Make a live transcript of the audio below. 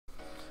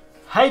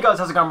Hey guys,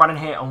 how's it going? Brandon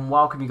here and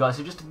welcome you guys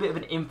to just a bit of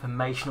an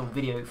informational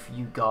video for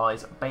you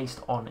guys based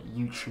on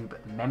YouTube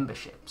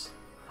memberships.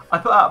 I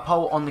put out a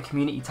poll on the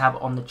community tab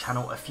on the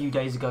channel a few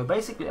days ago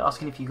basically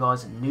asking if you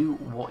guys knew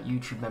what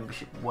YouTube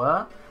membership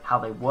were, how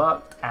they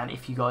worked, and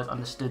if you guys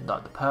understood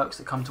like the perks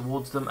that come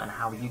towards them and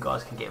how you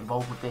guys can get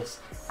involved with this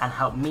and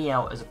help me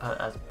out as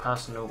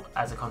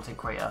a content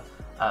creator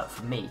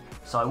for me.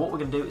 So what we're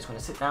going to do is we're going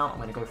to sit down, I'm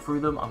going to go through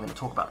them, I'm going to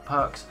talk about the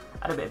perks,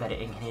 add a bit of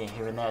editing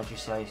here and there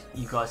just so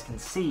you guys can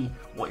see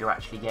what you're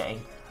actually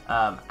getting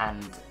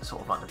and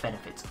sort of like the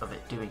benefits of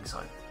it doing so.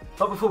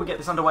 But before we get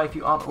this underway, if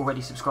you aren't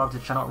already subscribed to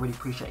the channel, I really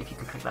appreciate if you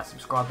could click that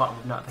subscribe button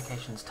with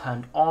notifications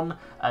turned on.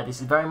 This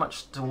is very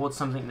much towards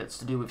something that's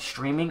to do with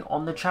streaming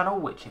on the channel,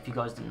 which if you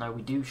guys didn't know,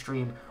 we do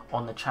stream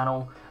on the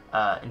channel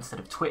instead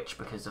of Twitch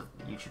because of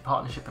the YouTube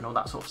partnership and all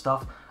that sort of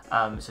stuff.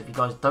 So if you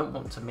guys don't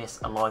want to miss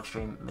a live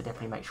stream,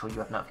 definitely make sure you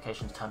have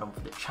notifications turned on for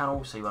the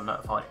channel so you are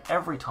notified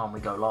every time we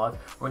go live.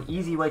 Or an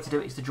easy way to do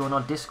it is to join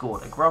our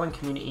Discord, a growing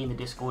community in the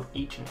Discord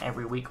each and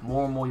every week.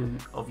 More and more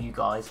of you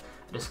guys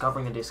are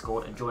discovering a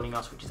Discord and joining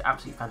us, which is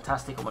absolutely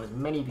fantastic. I want as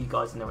many of you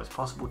guys in there as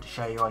possible to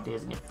share your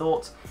ideas and your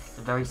thoughts. It's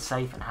a very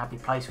safe and happy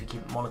place. We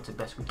keep it monitored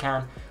best we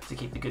can to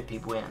keep the good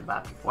people in and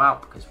bad people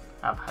out, because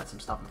I've had some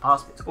stuff in the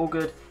past, but it's all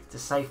good. It's a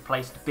safe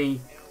place to be.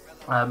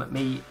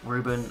 Me,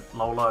 Ruben,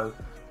 Lolo,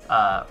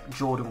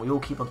 Jordan, we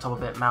all keep on top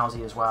of it,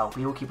 Mousy as well,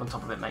 we all keep on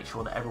top of it, make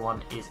sure that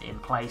everyone is in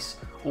place.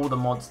 All the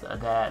mods that are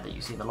there that you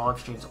see in the live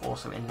streams are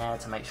also in there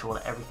to make sure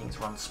that everything's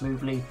run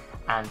smoothly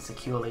and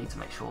securely, to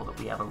make sure that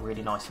we have a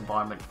really nice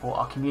environment for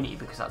our community,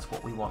 because that's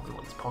what we want. We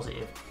want this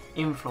positive,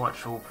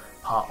 influential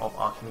part of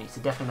our community.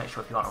 So definitely make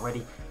sure if you aren't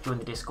already, join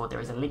the Discord. There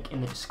is a link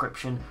in the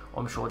description.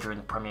 I'm sure during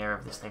the premiere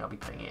of this thing I'll be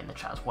putting it in the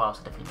chat as well,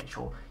 so definitely make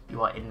sure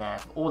you are in there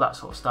for all that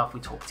sort of stuff. We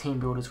talk team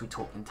builders, we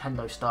talk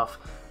Nintendo stuff,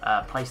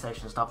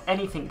 PlayStation stuff,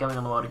 anything going on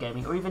in the world of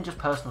gaming, or even just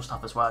personal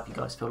stuff as well. If you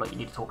guys feel like you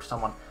need to talk to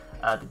someone,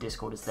 the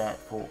Discord is there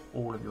for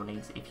all of your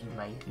needs if you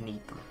may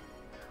need them.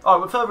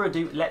 Alright, with further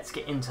ado, let's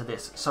get into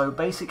this. So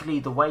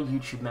basically the way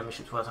YouTube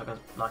memberships work,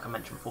 like I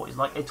mentioned before, is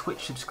like a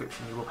Twitch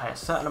subscription. You will pay a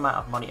certain amount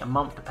of money a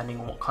month depending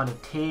on what kind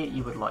of tier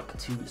you would like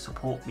to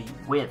support me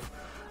with.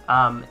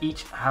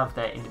 Each have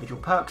their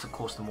individual perks. Of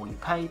course, the more you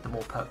pay, the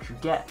more perks you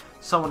get,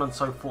 so on and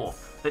so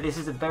forth. But this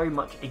is very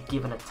much a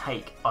give and a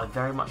take. I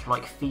very much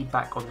like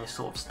feedback on this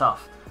sort of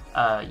stuff.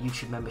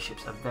 YouTube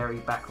memberships are very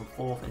back and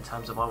forth in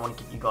terms of I want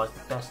to give you guys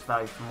the best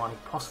value for money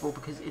possible,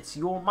 because it's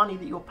your money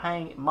that you're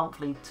paying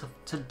monthly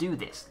to do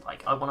this.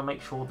 Like, I want to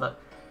make sure that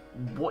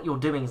what you're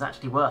doing is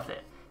actually worth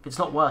it. If it's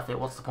not worth it,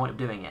 what's the point of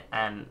doing it?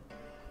 And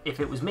if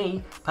it was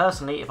me,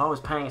 personally, if I was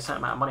paying a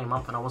certain amount of money a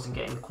month and I wasn't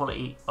getting the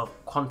quality of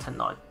content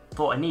that I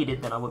thought I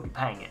needed, then I wouldn't be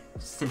paying it.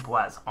 Simple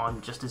as. I'm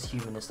just as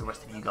human as the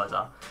rest of you guys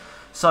are.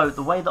 So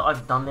the way that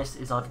I've done this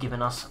is I've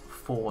given us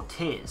 4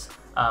 tiers.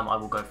 I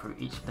will go through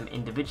each of them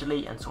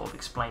individually and sort of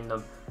explain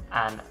them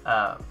and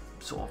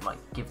sort of like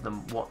give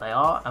them what they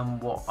are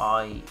and what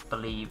I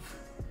believe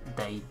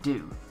they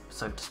do,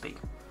 so to speak.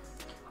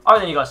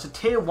 Alright then you guys, so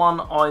tier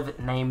 1 I've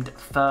named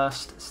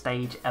First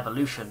Stage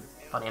Evolution.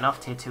 Funny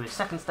enough, tier 2 is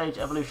Second Stage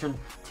Evolution,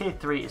 tier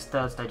 3 is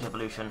Third Stage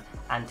Evolution,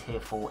 and tier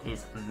 4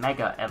 is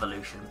Mega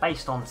Evolution,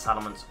 based on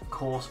Salamon's, of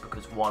course,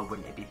 because why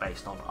wouldn't it be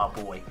based on our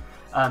boy?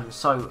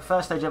 So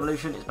First Stage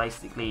Evolution is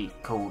basically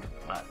called,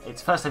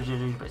 it's First Stage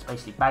Evolution, but it's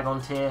basically bag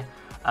on tier.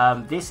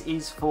 This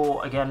is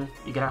for, again,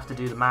 you're going to have to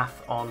do the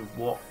math on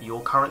what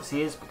your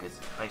currency is, because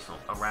it's based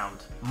on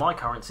around my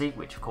currency,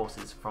 which of course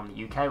is from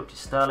the UK, which is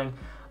sterling.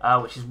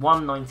 Which is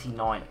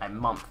 $1.99 a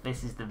month.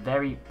 This is the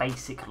very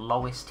basic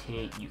lowest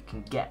tier you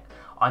can get.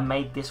 I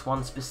made this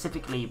one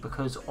specifically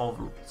because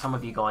of some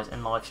of you guys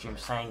in live stream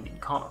saying that you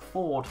can't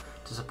afford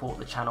to support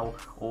the channel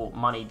or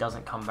money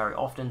doesn't come very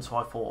often, so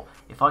I thought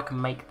if I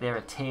can make there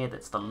a tier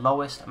that's the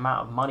lowest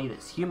amount of money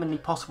that's humanly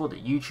possible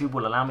that YouTube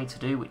will allow me to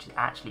do, which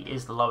actually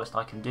is the lowest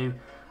I can do,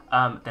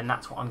 then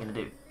that's what I'm going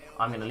to do.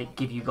 I'm going to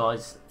give you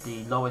guys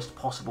the lowest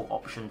possible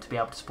option to be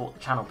able to support the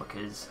channel,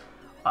 because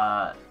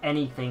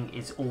anything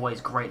is always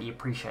greatly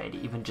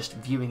appreciated. Even just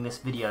viewing this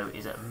video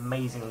is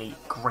amazingly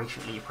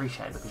graciously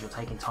appreciated, because you're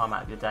taking time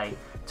out of your day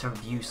to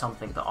view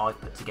something that I've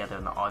put together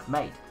and that I've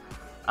made.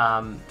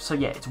 So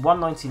yeah, it's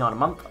 $1.99 a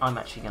month. I'm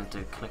actually going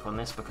to click on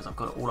this because I've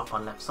got it all up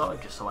on left side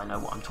just so I know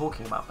what I'm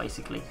talking about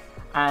basically.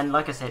 And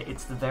like I said,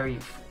 it's the very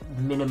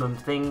minimum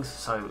things,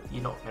 so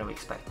you're not going to be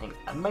expecting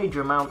a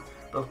major amount,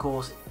 but of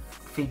course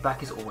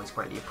feedback is always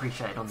greatly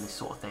appreciated on these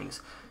sort of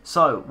things.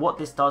 So what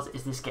this does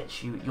is this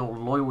gets you your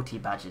loyalty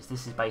badges.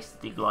 This is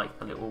basically like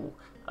the little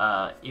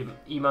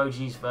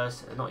emojis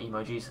versus, not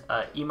emojis,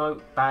 emo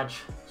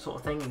badge sort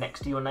of thing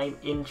next to your name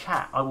in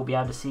chat. I will be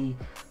able to see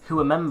who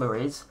a member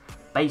is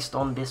based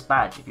on this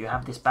badge. If you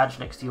have this badge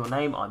next to your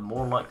name, I'm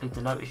more likely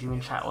to notice you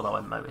in chat, although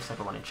I notice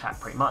everyone in chat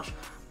pretty much.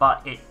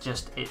 But it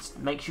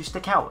makes you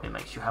stick out. It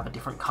makes you have a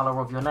different color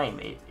of your name.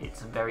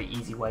 It's a very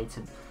easy way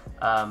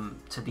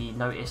to be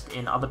noticed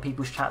in other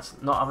people's chats,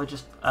 not other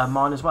just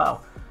mine as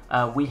well.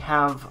 We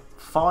have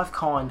 5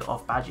 kind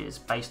of badges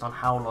based on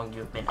how long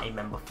you've been a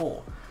member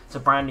for. So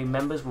brand new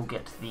members will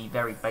get the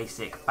very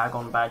basic bag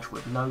on badge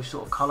with no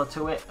sort of colour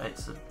to it.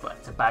 It's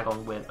a bag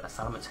on with a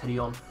Salamit's hoodie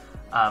on,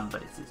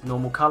 but it's its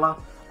normal colour.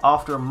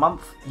 After a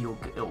month, it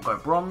will go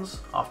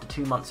bronze. After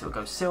 2 months, it will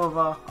go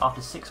silver.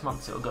 After 6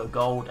 months, it will go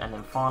gold. And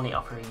then finally,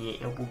 after a year,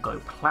 it will go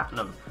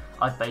platinum.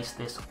 I've based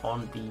this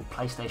on the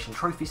PlayStation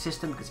trophy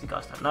system because if you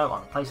guys don't know,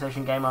 I'm a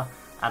PlayStation gamer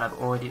and I've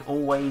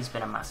always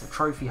been a massive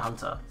trophy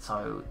hunter.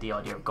 So the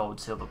idea of gold,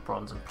 silver,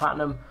 bronze and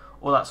platinum,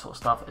 all that sort of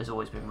stuff has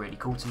always been really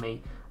cool to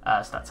me.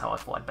 So that's how I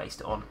thought I'd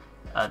based it on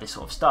this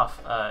sort of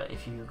stuff.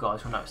 If you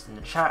guys will notice in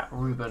the chat,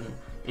 Ruben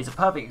is a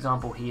perfect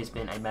example. He has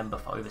been a member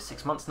for over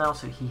 6 months now,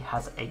 so he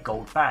has a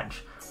gold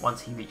badge.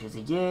 Once he reaches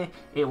a year,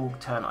 it will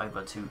turn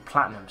over to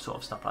platinum, sort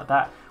of stuff like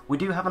that. We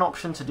do have an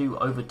option to do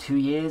over 2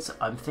 years.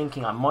 I'm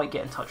thinking I might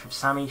get in touch with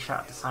Sammy,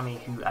 shout out to Sammy,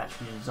 who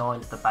actually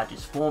designed the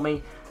badges for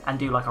me, and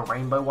do like a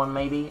rainbow one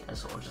maybe, as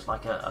sort of just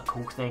like a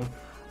cool thing.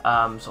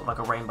 Sort of like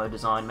a rainbow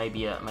design,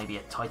 maybe a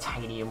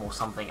titanium or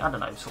something, I don't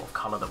know, sort of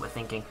colour that we're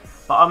thinking.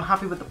 But I'm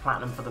happy with the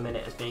platinum for the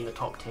minute as being the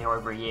top tier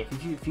over a year.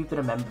 If you've been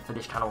a member for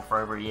this channel for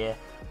over a year,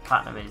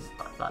 platinum is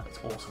it's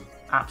awesome,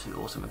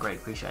 absolutely awesome and great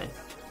appreciated.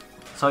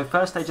 So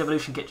first stage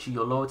evolution gets you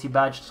your loyalty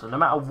badge, so no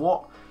matter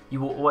what, you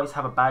will always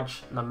have a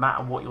badge. No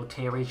matter what your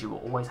tier is, you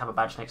will always have a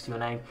badge next to your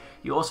name.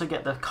 You also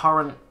get the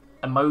current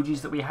emojis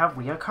that we have.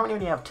 We currently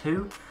only have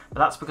 2, but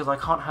that's because I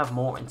can't have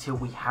more until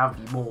we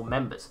have more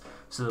members.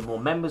 So the more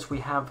members we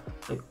have,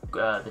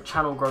 the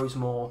channel grows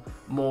more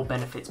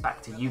benefits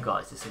back to you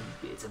guys.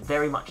 It's a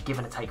very much give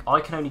and a take. I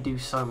can only do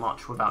so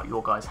much without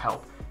your guys'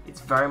 help.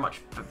 It's very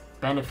much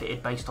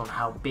benefited based on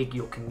how big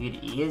your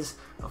community is.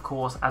 Of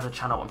course, as a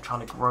channel, I'm trying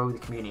to grow the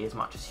community as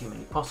much as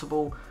humanly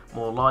possible.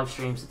 More live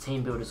streams, the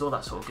team builders, all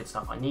that sort of good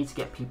stuff. I need to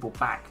get people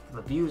back.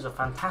 The views are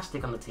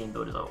fantastic on the team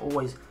builders. I'm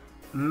always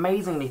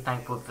amazingly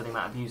thankful for the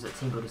amount of views that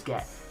team builders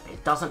get. But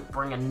it doesn't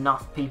bring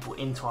enough people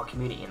into our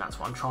community, and that's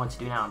what I'm trying to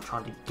do now. I'm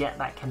trying to get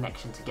that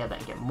connection together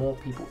and get more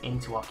people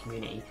into our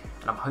community,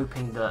 and I'm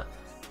hoping that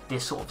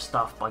this sort of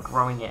stuff, by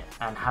growing it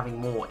and having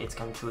more, it's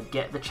going to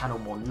get the channel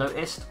more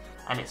noticed,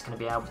 and it's going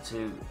to be able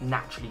to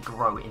naturally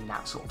grow in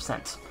that sort of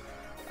sense.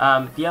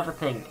 The other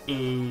thing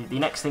is, the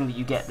next thing that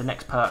you get, the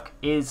next perk,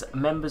 is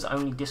members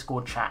only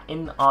Discord chat.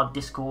 In our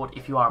Discord,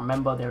 if you are a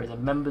member, there is a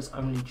members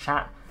only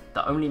chat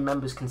that only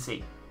members can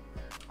see.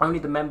 Only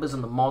the members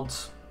and the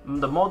mods,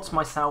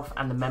 myself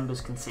and the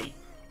members can see.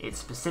 It's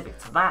specific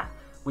to that.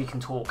 We can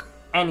talk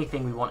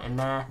anything we want in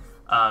there.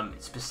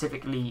 It's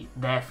specifically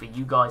there for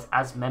you guys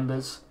as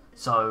members.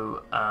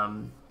 So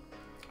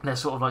there's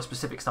sort of like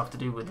specific stuff to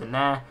do within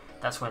there.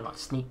 That's when like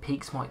sneak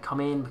peeks might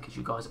come in because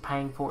you guys are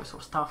paying for it,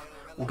 sort of stuff.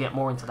 We'll get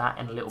more into that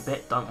in a little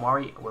bit. Don't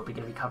worry, we're going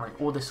to be covering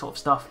all this sort of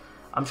stuff.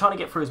 I'm trying to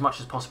get through as much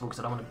as possible because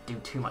I don't want to do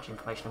too much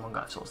information in one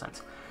go, sort of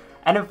sense.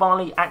 And then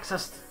finally,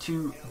 access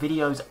to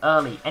videos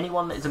early.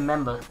 Anyone that is a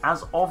member,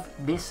 as of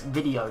this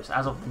video, so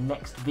as of the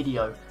next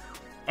video,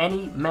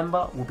 any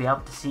member will be able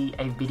to see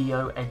a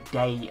video a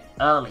day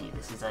early.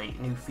 This is a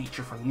new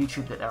feature from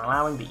YouTube that they're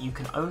allowing, that you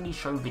can only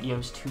show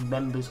videos to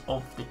members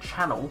of the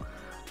channel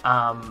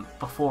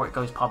before it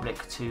goes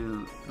public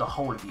to the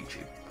whole of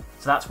YouTube.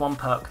 So that's one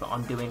perk that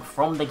I'm doing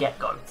from the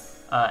get-go.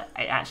 I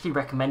actually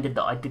recommended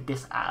that I did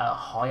this at a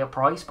higher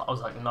price, but I was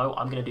like, no,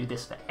 I'm going to do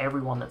this for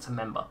everyone that's a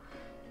member.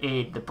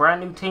 In the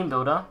brand new team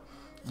builder,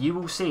 you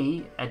will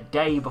see a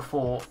day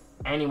before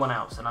anyone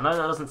else. And I know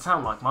that doesn't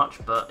sound like much,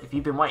 but if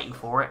you've been waiting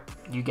for it,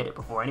 you get it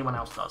before anyone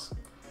else does.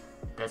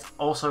 There's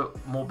also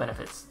more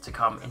benefits to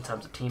come in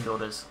terms of team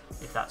builders,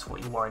 if that's what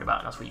you're worried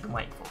about and that's what you've been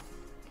waiting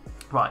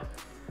for. Right.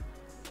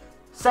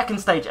 Second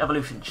stage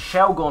evolution,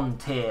 Shelgon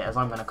tier, as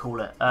I'm going to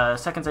call it.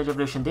 Second stage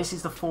evolution, this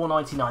is the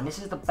 $4.99. This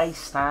is the base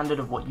standard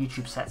of what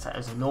YouTube sets out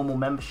as a normal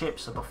membership.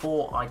 So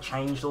before I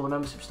changed all the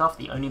membership stuff,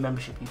 the only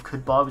membership you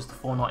could buy was the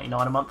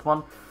 $4.99 a month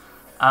one.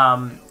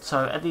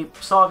 So at the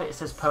start of it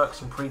says perks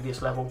from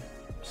previous level.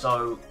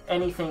 So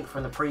anything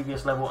from the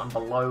previous level and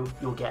below,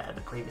 you'll get at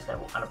the previous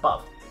level and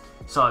above.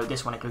 So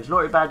this one includes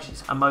loyalty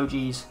badges,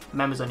 emojis,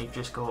 members only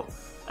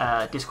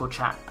Discord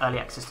chat, early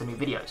access to new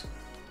videos.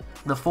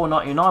 The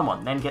 $4.99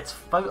 one then gets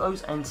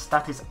photos and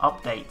status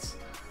updates.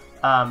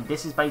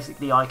 This is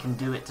basically, I can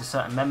do it to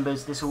certain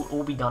members. This will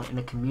all be done in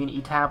the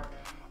community tab.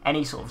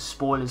 Any sort of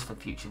spoilers for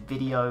future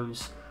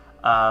videos.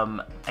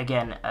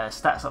 Again,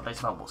 status updates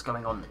about what's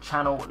going on in the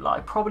channel.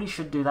 Like, I probably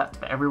should do that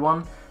for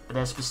everyone, but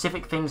there's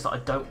specific things that I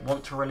don't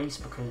want to release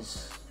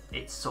because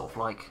it's sort of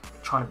like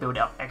trying to build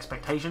up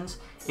expectations.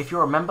 If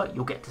you're a member,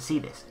 you'll get to see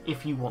this.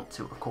 If you want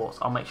to, of course.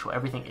 I'll make sure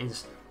everything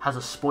has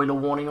a spoiler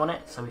warning on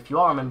it. So if you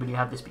are a member and you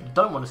have this, but you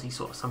don't want to see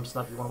sort of some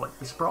stuff, you want to wait for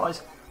the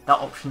surprise, that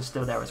option's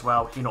still there as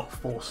well. You're not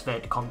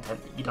force-fed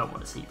content that you don't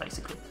want to see,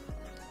 basically.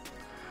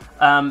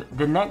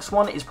 The next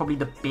one is probably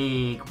the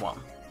big one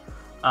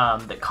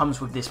that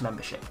comes with this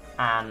membership.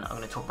 And I'm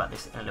going to talk about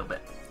this in a little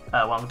bit.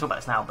 Well, I'm going to talk about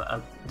this now, but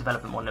I'll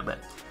develop it more in a little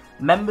bit.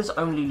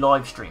 Members-only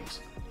live streams.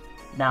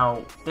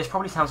 Now, this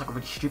probably sounds like a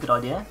really stupid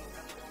idea,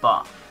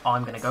 but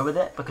I'm going to go with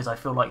it because I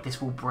feel like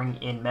this will bring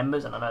in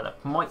members, and I know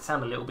that might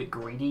sound a little bit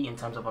greedy in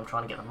terms of I'm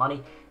trying to get the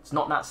money. It's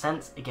not in that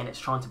sense. Again, it's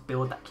trying to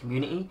build that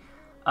community.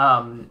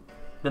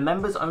 the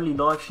members only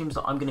live streams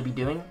that I'm going to be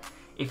doing,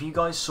 if you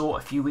guys saw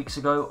a few weeks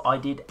ago, I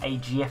did a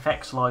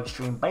GFX live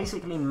stream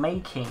basically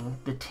making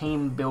the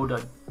team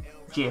builder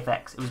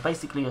GFX. It was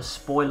basically a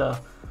spoiler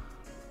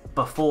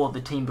before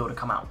the team builder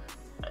come out.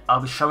 I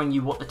was showing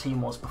you what the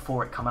team was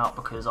before it come out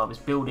because I was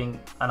building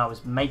and I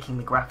was making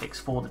the graphics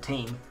for the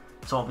team.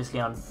 So obviously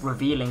I'm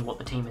revealing what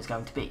the team is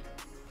going to be.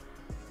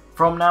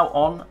 From now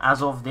on,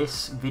 as of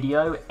this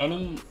video,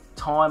 any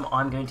time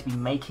I'm going to be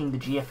making the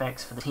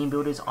GFX for the team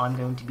builders, I'm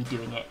going to be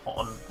doing it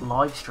on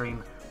live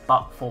stream,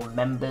 but for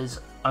members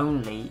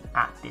only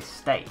at this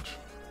stage,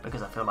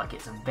 because I feel like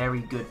it's a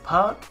very good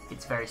perk,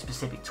 it's very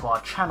specific to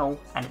our channel,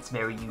 and it's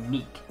very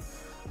unique.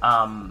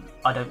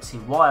 I don't see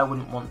why I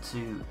wouldn't want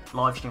to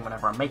live stream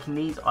whenever I'm making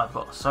these. I've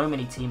got so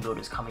many team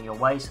builders coming your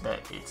way, so that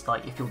it's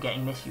like if you're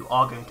getting this, you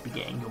are going to be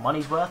getting your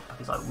money's worth,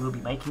 because I will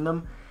be making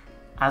them.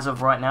 As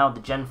of right now, the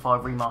Gen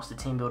 5 remastered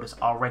team builders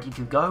are ready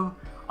to go.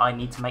 I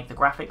need to make the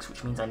graphics,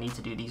 which means I need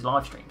to do these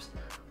live streams.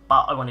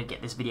 But I want to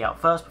get this video out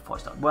first before I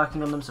start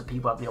working on them, so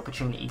people have the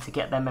opportunity to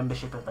get their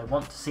membership if they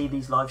want to see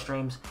these live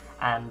streams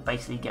and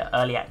basically get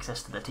early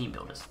access to the team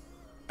builders.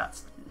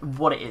 That's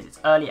what it is. It's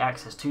early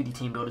access to the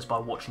team builders by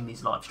watching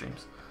these live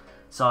streams.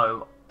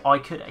 So I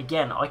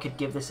could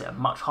give this at a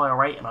much higher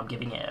rate, and I'm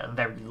giving it a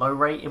very low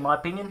rate in my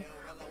opinion.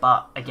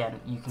 But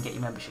again, you can get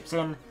your memberships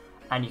in,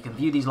 and you can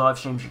view these live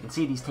streams, you can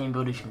see these team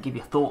builders, you can give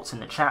your thoughts in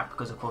the chat,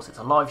 because of course it's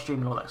a live stream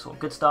and all that sort of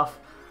good stuff.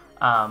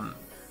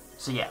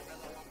 So yeah,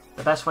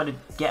 the best way to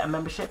get a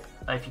membership,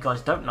 if you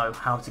guys don't know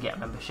how to get a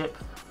membership,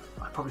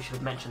 I probably should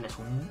have mentioned this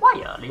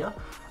way earlier,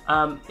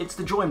 it's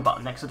the join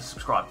button next to the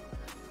subscribe.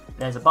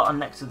 There's a button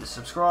next to the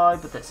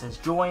subscribe that says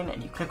join,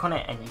 and you click on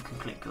it and you can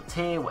click your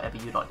tier, whatever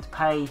you'd like to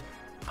pay,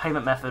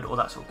 payment method, all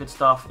that sort of good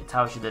stuff. It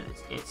tells you that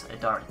it's a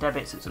direct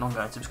debit, so it's an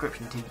ongoing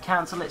subscription until you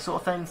cancel it,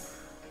 sort of thing.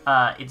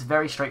 It's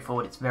very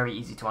straightforward, it's very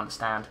easy to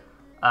understand.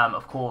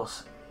 Of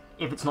course,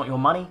 if it's not your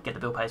money, get the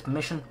bill payer's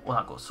permission, all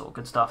that sort of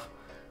good stuff.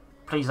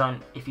 Please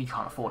don't if you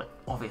can't afford it,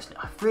 obviously.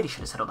 I really should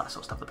have said all that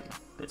sort of stuff at the beginning,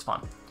 but it's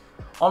fine.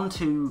 On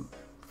to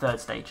third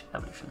stage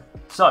evolution.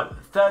 So,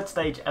 third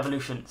stage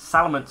evolution,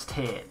 Salamont's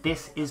tier.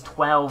 This is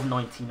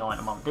 $12.99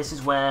 a month. This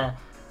is where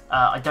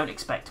I don't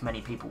expect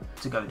many people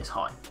to go this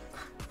high.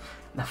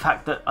 The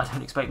fact that I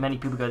don't expect many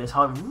people to go this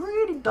high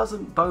really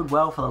doesn't bode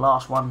well for the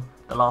last one.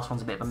 The last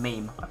one's a bit of a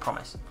meme, I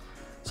promise.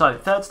 So,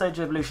 third stage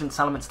evolution,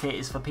 Salamont's tier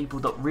is for people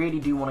that really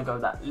do want to go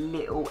that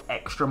little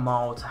extra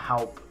mile to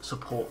help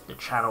support the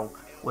channel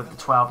with the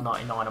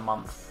 $12.99 a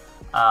month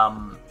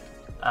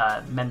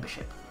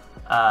membership.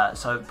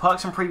 So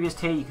perks and previous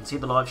tier, you can see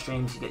the live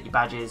streams, you get your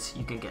badges,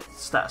 you can get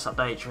status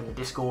updates, you're in the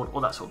Discord,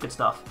 all that sort of good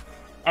stuff.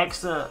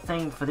 Extra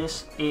thing for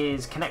this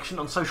is connection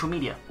on social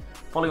media.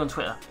 Follow you on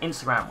Twitter,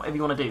 Instagram, whatever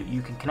you want to do.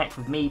 You can connect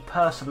with me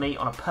personally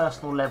on a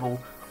personal level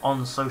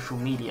on social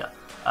media.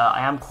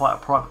 I am quite a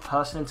private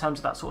person in terms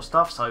of that sort of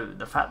stuff, so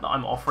the fact that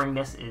I'm offering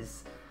this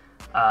is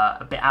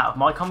a bit out of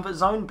my comfort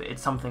zone, but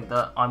it's something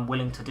that I'm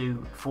willing to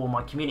do for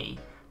my community,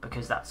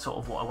 because that's sort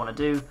of what I want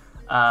to do.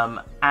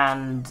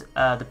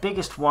 The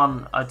biggest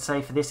one I'd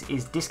say for this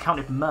is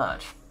discounted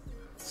merch.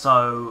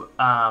 So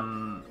I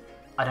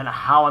don't know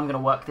how I'm going to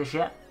work this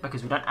yet,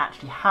 because we don't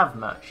actually have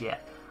merch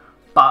yet,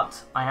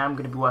 but I am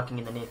going to be working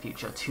in the near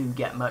future to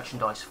get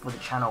merchandise for the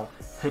channel,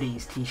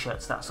 hoodies,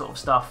 t-shirts, that sort of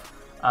stuff,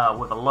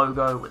 with a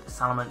logo, with the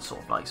Salamont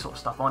sort of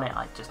stuff on it.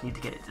 I just need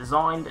to get it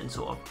designed and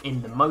sort of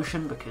in the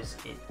motion, because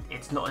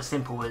it's not as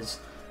simple as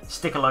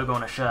stick a logo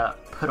on a shirt,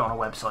 put it on a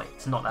website.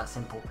 It's not that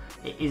simple.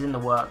 It is in the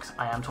works.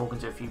 I am talking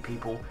to a few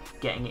people,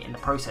 getting it in the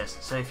process.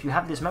 So if you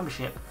have this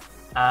membership,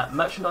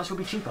 merchandise will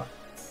be cheaper.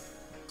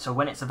 So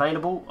when it's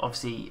available,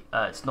 obviously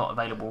it's not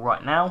available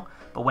right now,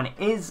 but when it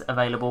is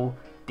available,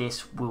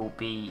 this will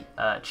be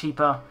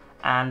cheaper.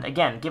 And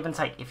again, give and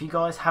take. If you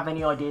guys have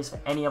any ideas for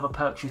any other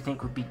perks you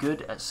think would be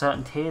good at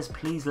certain tiers,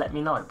 please let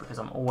me know, because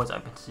I'm always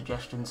open to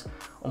suggestions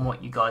on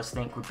what you guys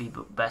think would be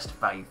the best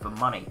value for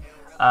money.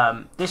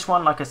 This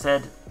one, like I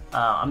said,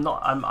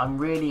 I'm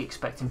really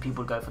expecting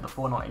people to go for the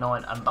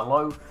 $4.99 and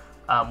below,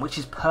 which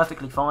is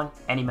perfectly fine.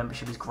 Any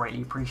membership is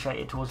greatly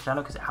appreciated towards the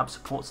channel because it helps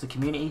supports the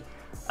community.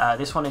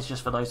 This one is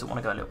just for those that want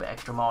to go a little bit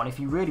extra mile, and if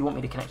you really want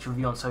me to connect with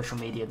you on social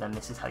media, then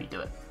this is how you do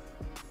it.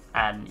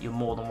 And you're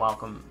more than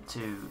welcome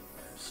to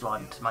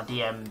slide into my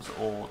DMs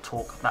or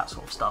talk, that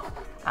sort of stuff.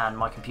 And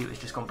my computer's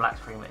just gone black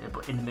screen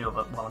in the middle of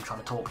it while I'm trying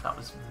to talk. That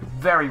was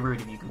very rude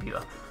of you,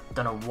 computer.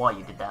 Don't know why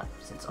you did that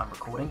since I'm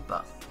recording,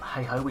 but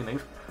hey ho, we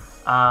move.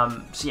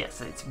 So yeah,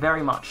 so it's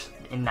very much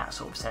in that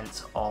sort of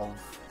sense of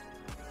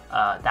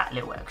that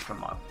little extra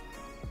mile.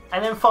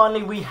 And then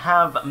finally we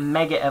have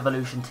Mega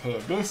Evolution tier.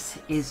 This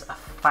is a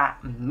fat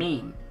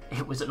meme.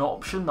 It was an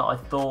option that I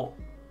thought,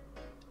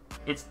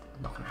 it's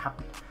not going to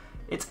happen.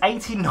 It's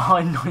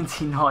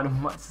 $89.99 a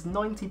month. It's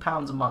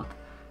 £90 a month.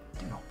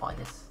 Do not buy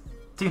this.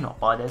 Do not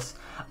buy this.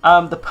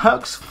 The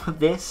perks for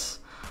this,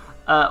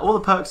 all the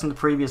perks in the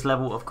previous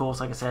level, of course,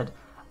 like I said.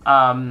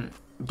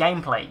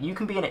 Gameplay. You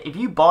can be in it. If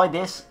you buy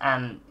this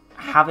and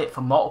have it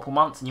for multiple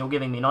months and you're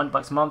giving me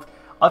 $90 a month,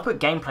 I put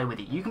gameplay with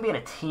it. You can be in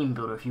a team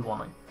builder if you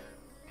want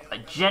to.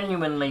 Like,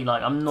 genuinely,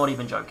 like, I'm not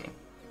even joking.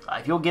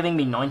 If you're giving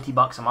me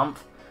 $90 a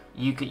month,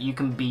 you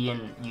can be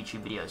in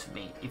YouTube videos for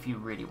me if you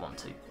really want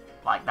to.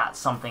 Like, that's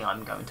something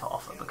I'm going to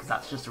offer, because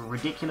that's just a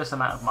ridiculous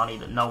amount of money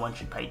that no one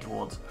should pay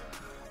towards.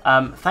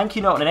 Thank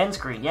you note on an end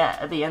screen. Yeah,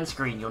 at the end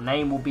screen, your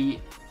name will be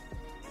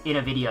in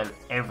a video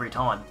every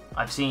time.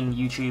 I've seen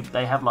YouTube,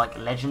 they have like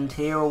legend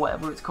tier or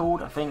whatever it's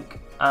called, I think.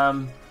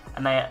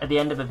 And they, at the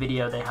end of a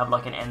video, they have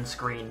like an end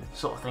screen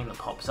sort of thing that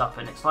pops up,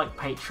 and it's like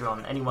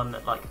Patreon. Anyone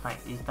that like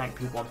thank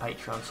people on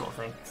Patreon sort of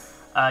thing.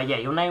 Yeah,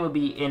 your name will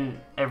be in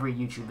every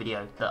YouTube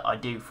video that I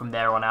do from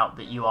there on out,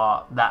 that you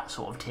are that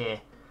sort of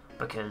tier,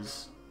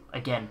 because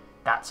again,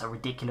 that's a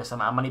ridiculous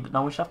amount of money that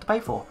no one should have to pay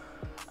for.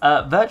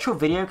 Virtual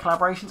video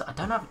collaborations, I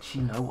don't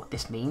actually know what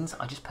this means,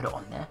 I just put it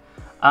on there.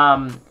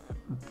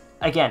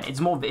 Again, it's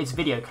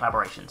video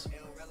collaborations.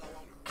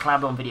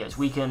 Collab on videos.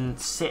 We can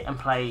sit and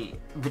play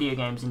video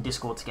games in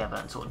Discord together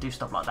and sort of do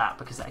stuff like that,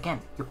 because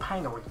again, you're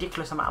paying a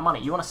ridiculous amount of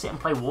money. You want to sit and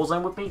play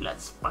Warzone with me?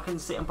 Let's fucking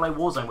sit and play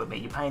Warzone with me.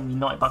 You're paying me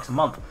 $90 a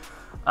month.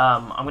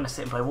 I'm going to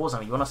sit and play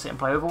Warzone. You want to sit and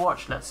play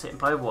Overwatch? Let's sit and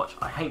play Overwatch.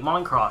 I hate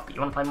Minecraft, but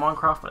you want to play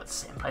Minecraft? Let's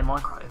sit and play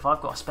Minecraft. If I've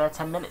got a spare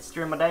 10 minutes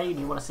during my day and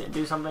you want to sit and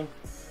do something,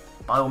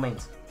 by all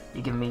means.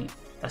 You're giving me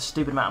a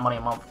stupid amount of money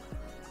a month.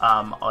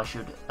 I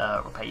should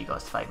repay you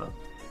guys a favour.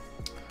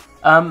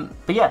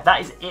 But yeah,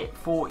 that is it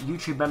for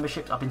YouTube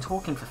memberships. I've been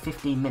talking for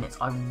 15 minutes.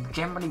 I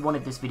generally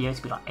wanted this video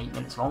to be like 8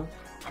 minutes long,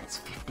 and it's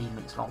 15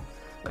 minutes long,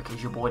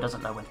 because your boy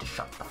doesn't know when to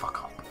shut the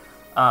fuck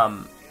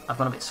up. I've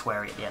gone a bit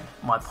sweary at the end.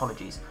 My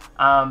apologies.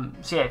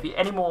 So yeah, if you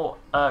any more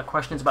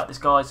questions about this,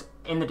 guys,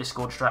 in the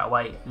Discord straight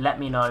away, let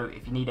me know.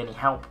 If you need any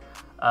help,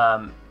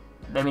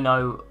 let me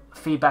know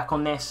feedback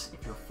on this.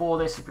 If you're for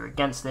this, if you're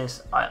against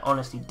this, I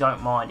honestly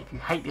don't mind. If you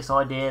hate this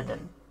idea,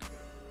 then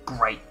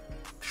great.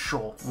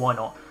 Sure, why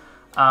not?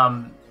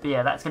 But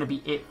yeah, that's going to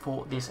be it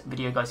for this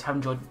video, guys. If you have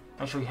enjoyed,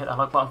 make sure you hit that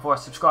like button for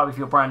us, subscribe if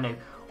you're brand new,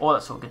 all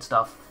that sort of good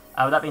stuff.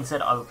 With that being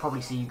said, I will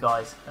probably see you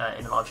guys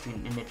in a live stream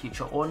in the near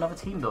future, or another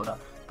team builder.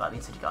 But that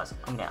being said, you guys, I'm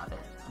going to get out of there.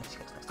 I'll see you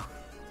guys next time.